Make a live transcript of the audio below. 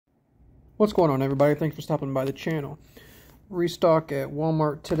What's going on, everybody? Thanks for stopping by the channel. Restock at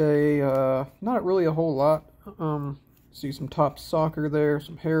Walmart today. Not really a whole lot. See some Top Soccer there,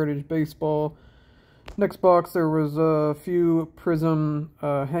 some Heritage Baseball. Next box there was a few Prism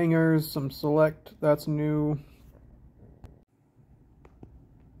hangers, some Select, that's new.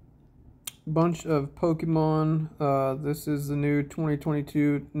 Bunch of Pokemon. This is the new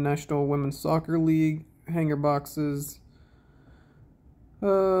 2022 National Women's Soccer League hanger boxes.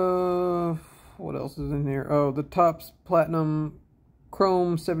 What else is in here? Oh, the Topps Platinum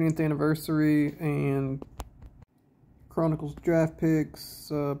Chrome 70th Anniversary and Chronicles Draft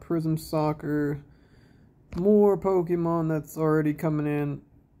Picks, Prism Soccer, more Pokemon that's already coming in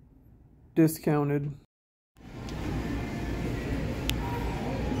discounted.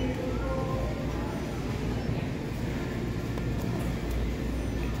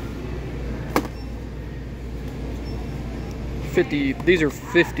 These are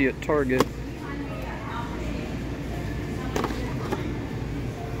 50 at Target.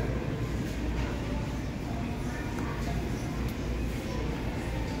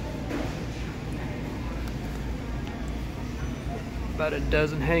 About a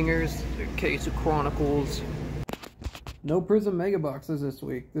dozen hangers, a case of Chronicles. No Prism Mega Boxes this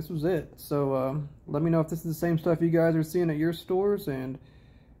week. This was it. So let me know if this is the same stuff you guys are seeing at your stores, and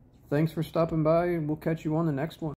thanks for stopping by, and we'll catch you on the next one.